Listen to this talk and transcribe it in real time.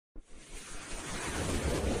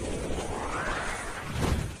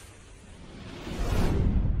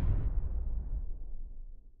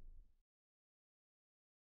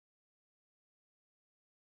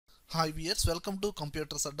Hi viewers welcome to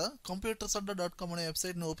computers Adda computersadda.com అనే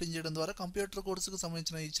వెబ్సైట్ని open చేయడం ద్వారా కంప్యూటర్ కోర్సుకు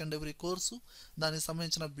సంబంధించిన ఈచ్ అండ్ ఎవ్రీ కోర్సు దానికి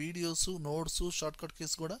సంబంధించిన వీడియోస్ నోట్స్ షార్ట్కట్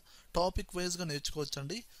కీస్ కూడా టాపిక్ వైజ్గా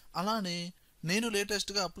నేర్చుకోవచ్చండి. అలానే నేను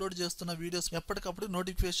లేటెస్ట్గా అప్లోడ్ చేస్తున్న వీడియోస్ ఎప్పటికప్పుడు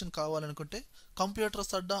నోటిఫికేషన్ కావాలనుకుంటే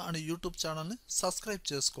కంప్యూటర్స్ అడ్డా అనే యూట్యూబ్ ఛానల్ని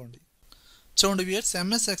సబ్స్క్రైబ్ చేసుకోండి. చూడండి వియర్స్,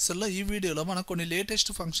 ఎంఎస్ ఎక్సెల్లో ఈ వీడియోలో మనం కొన్ని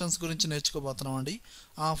లేటెస్ట్ ఫంక్షన్స్ గురించి నేర్చుకోబోతున్నాం అండి.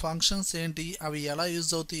 ఆ ఫంక్షన్స్ ఏంటి, అవి ఎలా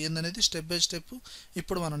యూజ్ అవుతాయి ఏందనేది స్టెప్ బై స్టెప్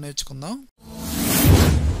ఇప్పుడు మనం నేర్చుకుందాం.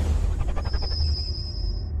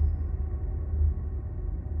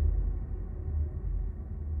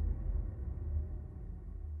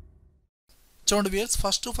 చూడండి వియర్స్,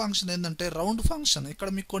 ఫస్ట్ ఫంక్షన్ ఏంటంటే రౌండ్ ఫంక్షన్. ఇక్కడ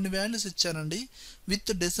మీకు కొన్ని వాల్యూస్ ఇచ్చానండి,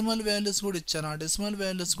 విత్ డెసిమల్ వాల్యూస్ కూడా ఇచ్చాను. ఆ డెసిమల్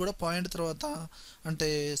వాల్యూస్ కూడా పాయింట్ తర్వాత అంటే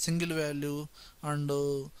సింగిల్ వాల్యూ అండ్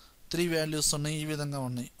 3 వాల్యూస్ ఉన్నాయి, ఈ విధంగా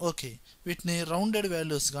ఉన్నాయి. ఓకే, వీటిని రౌండెడ్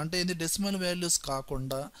వాల్యూస్గా అంటే ఇది డెసిమల్ వాల్యూస్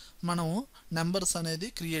కాకుండా మనము నెంబర్స్ అనేది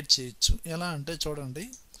క్రియేట్ చేయొచ్చు. ఎలా అంటే చూడండి,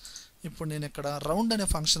 ఇప్పుడు నేను ఇక్కడ రౌండ్ అనే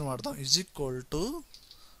ఫంక్షన్ వాడతాం,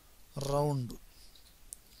 = రౌండ్.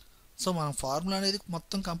 సో మనం ఫార్ములా అనేది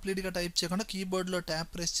మొత్తం కంప్లీట్గా టైప్ చేయకుండా కీబోర్డ్లో ట్యాప్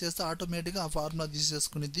ప్రెస్ చేస్తే ఆటోమేటిక్గా ఆ ఫార్ములా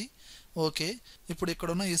తీసేసుకునేది. ఓకే, ఇప్పుడు ఇక్కడ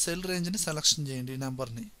ఉన్న ఈ సెల్ రేంజ్ని సెలెక్షన్ చేయండి, ఈ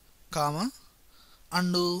నెంబర్ని, కామా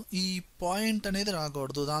అండ్ ఈ పాయింట్ అనేది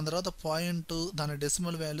రాకూడదు, దాని తర్వాత పాయింట్ దాని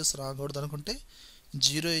డెసిమల్ వాల్యూస్ రాకూడదు అనుకుంటే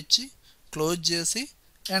 0 ఇచ్చి క్లోజ్ చేసి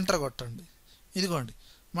ఎంటర్ కొట్టండి. ఇదిగోండి,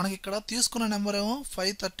 మనకి ఇక్కడ తీసుకున్న నెంబర్ ఏమో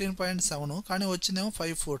 513.7 కానీ వచ్చిందేమో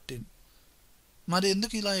 514. మరి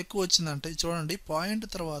ఎందుకు ఇలా ఎక్కువ వచ్చిందంటే చూడండి, పాయింట్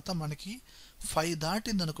తర్వాత మనకి 5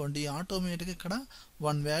 దాటింది అనుకోండి, ఆటోమేటిక్గా ఇక్కడ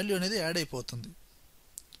 1 వాల్యూ అనేది యాడ్ అయిపోతుంది.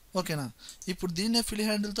 ఓకేనా, ఇప్పుడు దీన్నే ఫిల్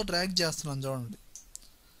హ్యాండిల్తో డ్రాగ్ చేస్తున్నాను చూడండి,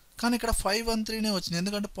 కానీ ఇక్కడ 513 వచ్చింది.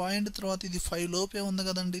 ఎందుకంటే పాయింట్ తర్వాత ఇది 5 లోపే ఉంది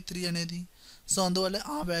కదండి 3 అనేది, సో అందువల్లే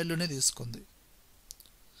ఆ వాల్యూనే తీసుకుంది.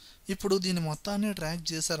 ఇప్పుడు దీన్ని మొత్తాన్ని ట్రాక్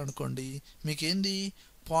చేశారనుకోండి, మీకేంది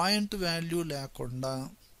పాయింట్ వాల్యూ లేకుండా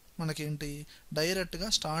మనకేంటి డైరెక్ట్గా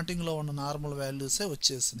స్టార్టింగ్లో ఉన్న నార్మల్ వాల్యూసే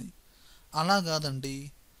వచ్చేసినాయి. అలా కాదండి,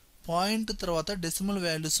 పాయింట్ తర్వాత డెసిమల్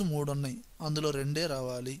వాల్యూస్ 3 ఉన్నాయి, అందులో 2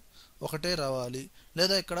 రావాలి, 1 రావాలి,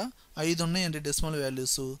 లేదా ఇక్కడ 5 ఉన్నాయండి డెసిమల్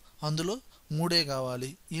వాల్యూస్, అందులో 3 కావాలి.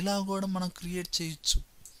 ఇలా కూడా మనం క్రియేట్ చేయొచ్చు.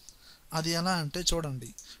 అది ఎలా అంటే చూడండి,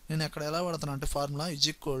 నేను ఇక్కడ ఎలా వాడుతున్నా అంటే ఫార్ములా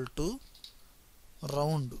 =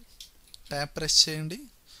 రౌండ్, ట్యాప్ ప్రెస్ చేయండి,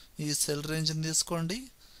 ఈ సెల్ రేంజ్ని తీసుకోండి,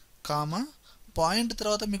 కామా పాయింట్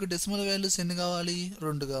తర్వాత మీకు డెసిమల్ వాల్యూస్ ఎన్ని కావాలి,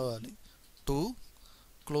 2 కావాలి, 2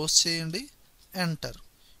 క్లోజ్ చేయండి, ఎంటర్.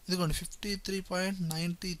 ఇదిగోండి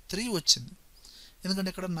 53.93 వచ్చింది. ఎందుకంటే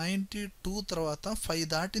ఇక్కడ 92 తర్వాత 5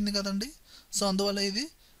 దాటింది కదండి, సో అందువల్ల ఇది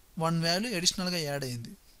 1 వాల్యూ అడిషనల్గా యాడ్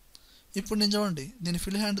అయింది. ఇప్పుడు నేను చూడండి దీన్ని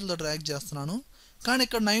ఫిల్ హ్యాండిల్తో డ్రాగ్ చేస్తున్నాను, కానీ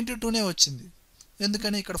ఇక్కడ 92నే వచ్చింది.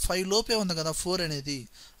 ఎందుకని ఇక్కడ 5 లోపే ఉంది కదా 4 అనేది,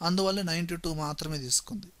 అందువల్ల 92 మాత్రమే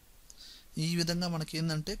తీసుకుంది. ఈ విధంగా మనకి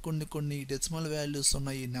ఏంటంటే కొన్ని డెసిమల్ వాల్యూస్ ఉన్న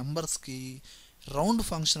ఈ నెంబర్స్కి రౌండ్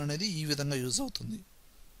ఫంక్షన్ అనేది ఈ విధంగా యూజ్ అవుతుంది.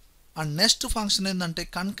 అండ్ నెక్స్ట్ ఫంక్షన్ ఏంటంటే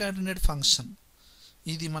కన్కాటినేట్ ఫంక్షన్.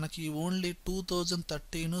 ఇది మనకి ఓన్లీ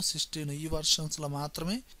 2013, 16 ఈ వర్షన్స్లో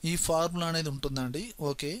మాత్రమే ఈ ఫార్ములా అనేది ఉంటుందండి.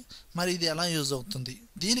 ఓకే, మరి ఇది ఎలా యూజ్ అవుతుంది?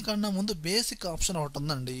 దీనికన్నా ముందు బేసిక్ ఆప్షన్ ఒకటి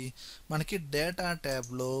ఉందండి, మనకి డేటా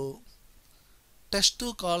ట్యాబ్లో టెస్ట్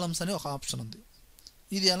కాలమ్స్ అనే ఒక ఆప్షన్ ఉంది.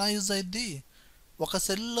 ఇది ఎలా యూజ్ అయ్యిద్ది, ఒక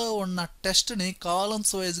సెల్లో ఉన్న టెస్ట్ని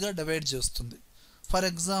కాలమ్స్ వైజ్గా డివైడ్ చేస్తుంది. ఫర్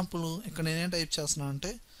ఎగ్జాంపుల్ ఇక్కడ నేనేం టైప్ చేస్తున్నాను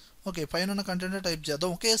అంటే, ఓకే పైన ఉన్న కంటెంట్ టైప్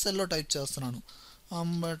చేద్దాం, ఒకే సెల్లో టైప్ చేస్తున్నాను,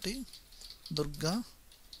 అంబటి దుర్గా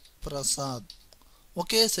ప్రసాద్,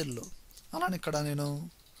 ఒకే సెల్లో. అలానే ఇక్కడ నేను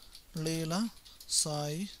లీలా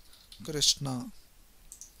సాయి కృష్ణ.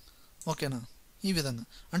 ఓకేనా, ఈ విధంగా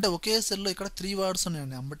అంటే ఒకే సెల్లో ఇక్కడ 3 వర్డ్స్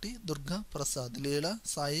ఉన్నాయండి, అంబటి దుర్గా ప్రసాద్ లీలా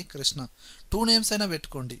సాయి కృష్ణ. 2 నేమ్స్ అయినా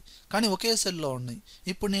పెట్టుకోండి, కానీ ఒకే సెల్లో ఉన్నాయి.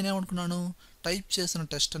 ఇప్పుడు నేనేమనుకున్నాను, టైప్ చేసిన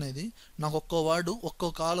టెస్ట్ అనేది నాకు ఒక్కో వర్డు ఒక్కో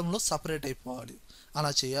కాలంలో సపరేట్ అయిపోవాలి.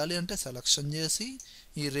 అలా చేయాలి అంటే సెలెక్షన్ చేసి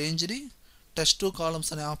ఈ రేంజ్ని టెస్ట్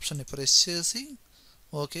కాలమ్స్ అనే ఆప్షన్ని ప్రెస్ చేసి,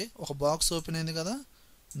 ఓకే ఒక బాక్స్ ఓపెన్ అయింది కదా.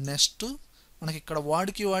 నెక్స్ట్ మనకి ఇక్కడ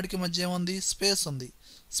వాడికి మధ్య ఏముంది, స్పేస్ ఉంది.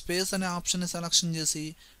 స్పేస్ అనే ఆప్షన్ని సెలెక్షన్ చేసి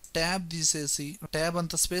ట్యాబ్ తీసేసి, ట్యాబ్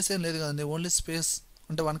అంత స్పేస్ ఏం లేదు కదండి, ఓన్లీ స్పేస్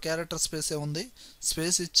అంటే 1 క్యారెక్టర్ స్పేసే ఉంది.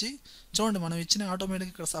 స్పేస్ ఇచ్చి చూడండి, మనం ఇచ్చిన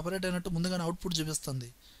ఆటోమేటిక్గా ఇక్కడ సపరేట్ అయినట్టు ముందుగానే అవుట్పుట్ చూపిస్తుంది.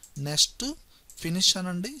 నెక్స్ట్ ఫినిష్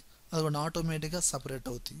అనండి, అది కూడా ఆటోమేటిక్గా సపరేట్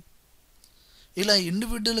అవుతాయి. ఇలా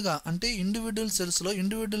ఇండివిజువల్గా అంటే ఇండివిజువల్ సెల్స్లో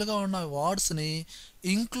ఇండివిజువల్గా ఉన్న వర్డ్స్ని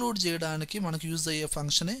ఇంక్లూడ్ చేయడానికి మనకు యూజ్ అయ్యే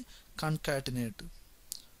ఫంక్షనే కన్కాటినేట్.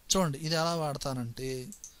 చూడండి ఇది ఎలా వాడతానంటే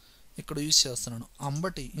ఇక్కడ యూజ్ చేస్తున్నాను,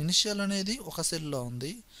 అంబటి ఇనిషియల్ అనేది ఒక సెల్లో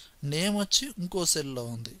ఉంది, నేమ్ వచ్చి ఇంకో సెల్లో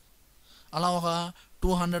ఉంది. అలా ఒక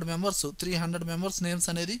 200 మెంబర్స్ 300 మెంబర్స్ నేమ్స్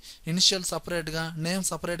అనేది ఇనిషియల్ సపరేట్గా నేమ్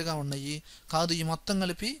సపరేట్గా ఉన్నాయి కాదు, ఈ మొత్తం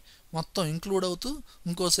కలిపి మొత్తం ఇంక్లూడ్ అవుతూ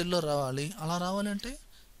ఇంకో సెల్లో రావాలి. అలా రావాలంటే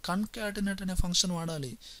కన్కాటినేట్ అనే ఫంక్షన్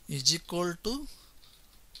వాడాలి. ఈజ్ ఈక్వల్ టు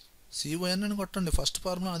CON అని కొట్టండి, ఫస్ట్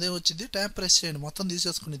ఫార్ములా అదే వచ్చింది. ట్యాప్ ప్రెస్ చేయండి, మొత్తం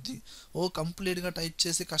తీసేసుకునిద్ది. కంప్లీట్గా టైప్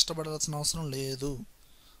చేసి కష్టపడాల్సిన అవసరం లేదు.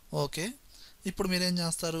 ఓకే, ఇప్పుడు మీరేం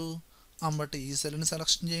చేస్తారు, అంబటి ఈ సెల్ని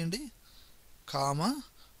సెలెక్షన్ చేయండి, కామా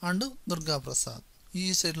అండ్ దుర్గాప్రసాద్ ఈ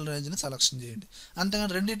సెల్ రేంజ్ని సెలెక్షన్ చేయండి.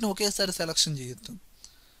 అంతేగాని రెండింటిని ఒకేసారి సెలెక్షన్ చేయొద్దు,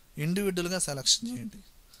 ఇండివిజువల్గా సెలెక్షన్ చేయండి.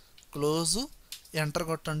 క్లోజు, ఎంటర్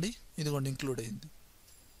కొట్టండి, ఇదిగోండి ఇంక్లూడ్ అయింది.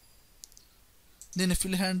 దీన్ని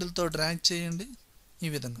ఫిల్ హ్యాండిల్తో డ్రాగ్ చేయండి ఈ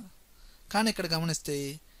విధంగా. కానీ ఇక్కడ గమనిస్తే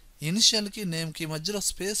ఇనిషియల్కి నేమ్కి మధ్యలో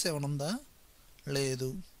స్పేస్ ఏమైనా ఉందా, లేదు.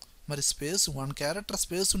 మరి స్పేస్ 1 క్యారెక్టర్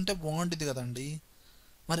స్పేస్ ఉంటే బాగుంటుంది కదండి.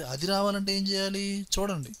 మరి అది రావాలంటే ఏం చేయాలి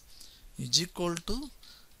చూడండి. Is equal to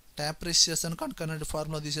tap press చేశాను, కన్కాటినేట్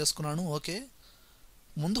ఫార్ములా తీసేసుకున్నాను. ఓకే,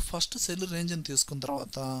 ముందు ఫస్ట్ సెల్ రేంజ్ని తీసుకున్న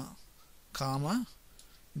తర్వాత comma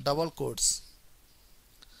double codes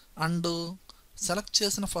and select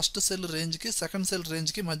చేసిన ఫస్ట్ సెల్ రేంజ్కి సెకండ్ సెల్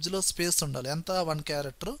రేంజ్కి మధ్యలో స్పేస్ ఉండాలి. ఎంత, 1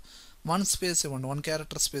 క్యారెక్టర్, 1 స్పేస్ ఇవ్వండి, 1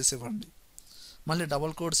 క్యారెక్టర్ స్పేస్ ఇవ్వండి. మళ్ళీ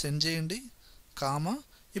డబల్ కోడ్ సెండ్ చేయండి, కామా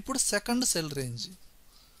ఇప్పుడు సెకండ్ సెల్ రేంజ్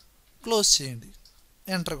క్లోజ్ చేయండి,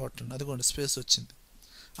 ఎంటర్ కొట్టండి, అదిగోండి స్పేస్ వచ్చింది.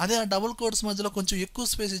 అదే ఆ డబుల్ కోడ్స్ మధ్యలో కొంచెం ఎక్కువ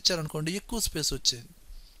స్పేస్ ఇచ్చారనుకోండి, ఎక్కువ స్పేస్ వచ్చేది.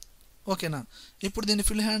 ఓకేనా, ఇప్పుడు దీన్ని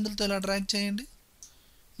ఫిల్ హ్యాండిల్తో ఇలా డ్రాగ్ చేయండి,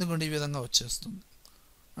 ఇదిగోండి ఈ విధంగా వచ్చేస్తుంది.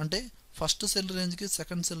 అంటే ఫస్ట్ సెల్ రేంజ్కి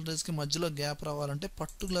సెకండ్ సెల్ రేంజ్కి మధ్యలో గ్యాప్ రావాలంటే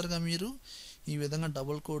పర్టికులర్గా మీరు ఈ విధంగా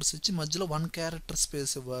డబుల్ కోడ్స్ ఇచ్చి మధ్యలో 1 క్యారెక్టర్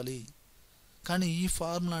స్పేస్ ఇవ్వాలి. కానీ ఈ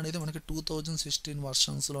ఫార్ములా అనేది మనకి 2016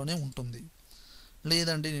 వర్షన్స్లోనే ఉంటుంది.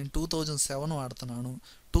 లేదండి నేను 2007 వాడుతున్నాను,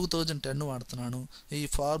 2010 వాడుతున్నాను, ఈ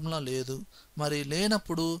ఫార్ములా లేదు. మరి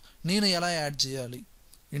లేనప్పుడు నేను ఎలా యాడ్ చేయాలి,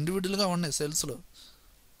 ఇండివిజువల్గా ఉన్నాయి సెల్స్లో,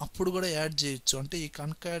 అప్పుడు కూడా యాడ్ చేయొచ్చు. అంటే ఈ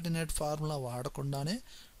కన్కాటినేట్ ఫార్ములా వాడకుండానే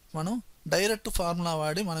మనం డైరెక్ట్ ఫార్ములా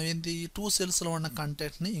వాడి మనం ఏంటి 2 సెల్స్లో ఉన్న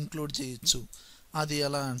కంటెంట్ని ఇంక్లూడ్ చేయొచ్చు. అది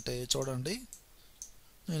ఎలా అంటే చూడండి,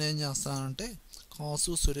 నేనేం చేస్తానంటే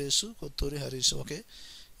కాసు, సురేష్, కొత్తూరి, హరీష్, ఓకే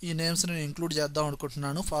ఈ నేమ్స్ నేను ఇంక్లూడ్ చేద్దాం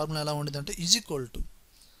అనుకుంటున్నాను. ఫార్ములా ఎలా ఉండేదంటే is equal to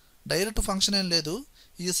direct function ఏం లేదు,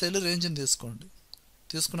 ఈ సెల్ రేంజ్ని తీసుకోండి,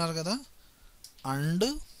 తీసుకున్నారు కదా, అండ్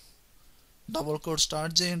డబుల్ కోడ్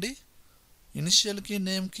స్టార్ట్ చేయండి. ఇనిషియల్కి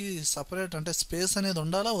నేమ్కి సపరేట్ అంటే స్పేస్ అనేది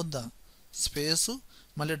ఉండాలా వద్దా, స్పేసు,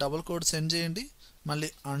 మళ్ళీ డబుల్ కోడ్ సెండ్ చేయండి, మళ్ళీ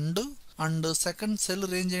అండ్ సెకండ్ సెల్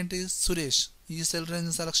రేంజ్ ఏంటి సురేష్, ఈ సెల్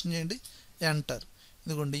రేంజ్ సెలెక్షన్ చేయండి, ఎంటర్,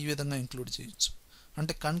 ఇదిగోండి ఈ విధంగా ఇంక్లూడ్ చేయొచ్చు.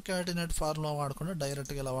 అంటే కన్కాటినేట్ ఫార్ములా వాడకుండా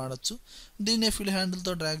డైరెక్ట్గా ఇలా వాడచ్చు. దీన్నే ఫిల్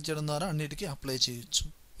హ్యాండిల్తో డ్రాగ్ చేయడం ద్వారా అన్నిటికీ అప్లై చేయొచ్చు.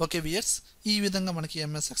 ఓకే వియర్స్, ఈ విధంగా మనకి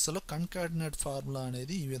MS Excelలో కన్కాటినేట్ ఫార్ములా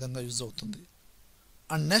అనేది ఈ విధంగా యూజ్ అవుతుంది.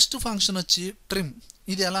 అండ్ నెక్స్ట్ ఫంక్షన్ వచ్చి ట్రిమ్.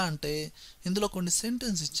 ఇది ఎలా అంటే ఇందులో కొన్ని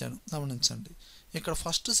సెంటెన్స్ ఇచ్చాను గమనించండి. ఇక్కడ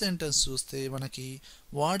ఫస్ట్ సెంటెన్స్ చూస్తే మనకి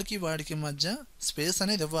వాడికి మధ్య స్పేస్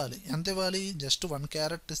అనేది ఇవ్వాలి. ఎంత ఇవ్వాలి, జస్ట్ 1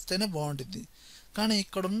 క్యారెక్టర్ ఇస్తేనే బాగుంటుంది. కానీ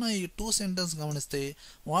ఇక్కడున్న ఈ 2 సెంటెన్స్ గమనిస్తే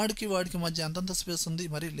వాడికి మధ్య ఎంతంత స్పేస్ ఉంది,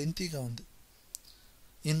 మరి లెంతీగా ఉంది.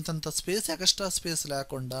 ఇంతంత స్పేస్ ఎక్స్ట్రా స్పేస్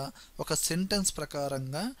లేకుండా ఒక సెంటెన్స్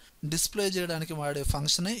ప్రకారంగా డిస్ప్లే చేయడానికి వాడే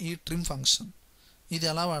ఫంక్షనే ఈ ట్రిమ్ ఫంక్షన్. ఇది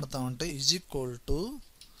ఎలా వాడతామంటే ఈజ్ ఈక్వల్ టు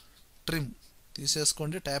ట్రిమ్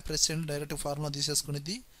తీసేసుకోండి, ట్యాప్ ప్రెస్ చేయండి, డైరెక్ట్ ఫార్ములా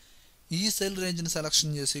తీసేసుకునేది. ఈ సెల్ రేంజ్ని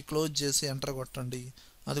సెలెక్షన్ చేసి క్లోజ్ చేసి ఎంటర్ కొట్టండి,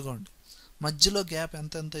 అదిగోండి మధ్యలో గ్యాప్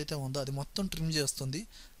ఎంత అయితే ఉందో అది మొత్తం ట్రిమ్ చేస్తుంది.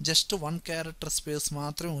 జస్ట్ 1 క్యారెక్టర్ స్పేస్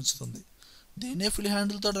మాత్రమే ఉంచుతుంది. దీన్నే ఫిల్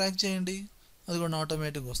హ్యాండిల్తో డ్రాగ్ చేయండి, అదిగోండి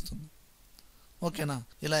ఆటోమేటిక్గా వస్తుంది. ఓకేనా,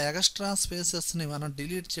 ఇలా ఎక్స్ట్రా స్పేసెస్ని మనం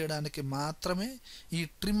డిలీట్ చేయడానికి మాత్రమే ఈ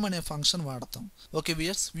ట్రిమ్ అనే ఫంక్షన్ వాడతాం. ఓకే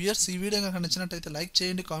వ్యూయర్స్ ఈ వీడియో కనుక నచ్చినట్టయితే లైక్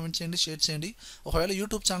చేయండి, కామెంట్ చేయండి, షేర్ చేయండి. ఒకవేళ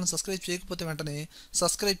యూట్యూబ్ ఛానల్ సబ్స్క్రైబ్ చేయకపోతే వెంటనే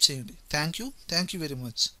సబ్స్క్రైబ్ చేయండి. Thank you very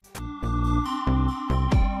much.